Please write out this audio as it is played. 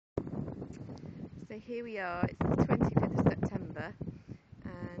So here we are, it's the 25th of September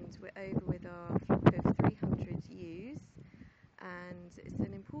and we're over with our flock of 300 ewes, and it's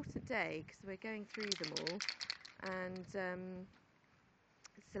an important day because we're going through them all and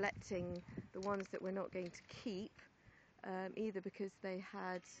selecting the ones that we're not going to keep, either because they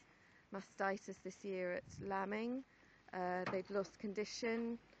had mastitis this year at lambing, they've lost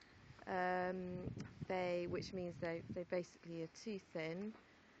condition, which means they basically are too thin.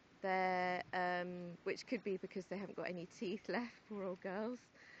 Which could be because they haven't got any teeth left, poor old girls.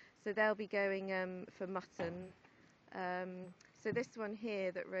 So they'll be going for mutton. So this one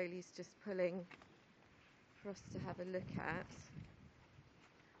here that Rolly's just pulling for us to have a look at,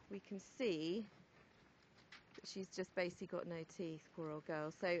 we can see that she's just basically got no teeth, poor old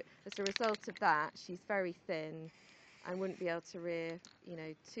girl. So as a result of that, she's very thin and wouldn't be able to rear, you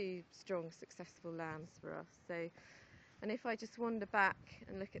know, two strong, successful lambs for us. So. And if I just wander back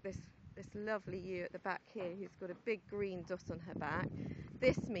and look at this lovely ewe at the back here, who's got a big green dot on her back,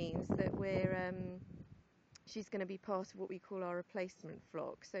 this means that she's going to be part of what we call our replacement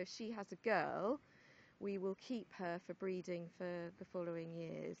flock. So if she has a girl, we will keep her for breeding for the following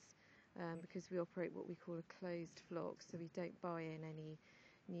years, because we operate what we call a closed flock, so we don't buy in any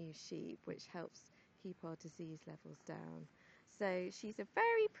new sheep, which helps keep our disease levels down. So she's a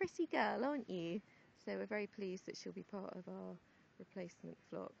very pretty girl, aren't you? So we're very pleased that she'll be part of our replacement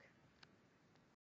flock.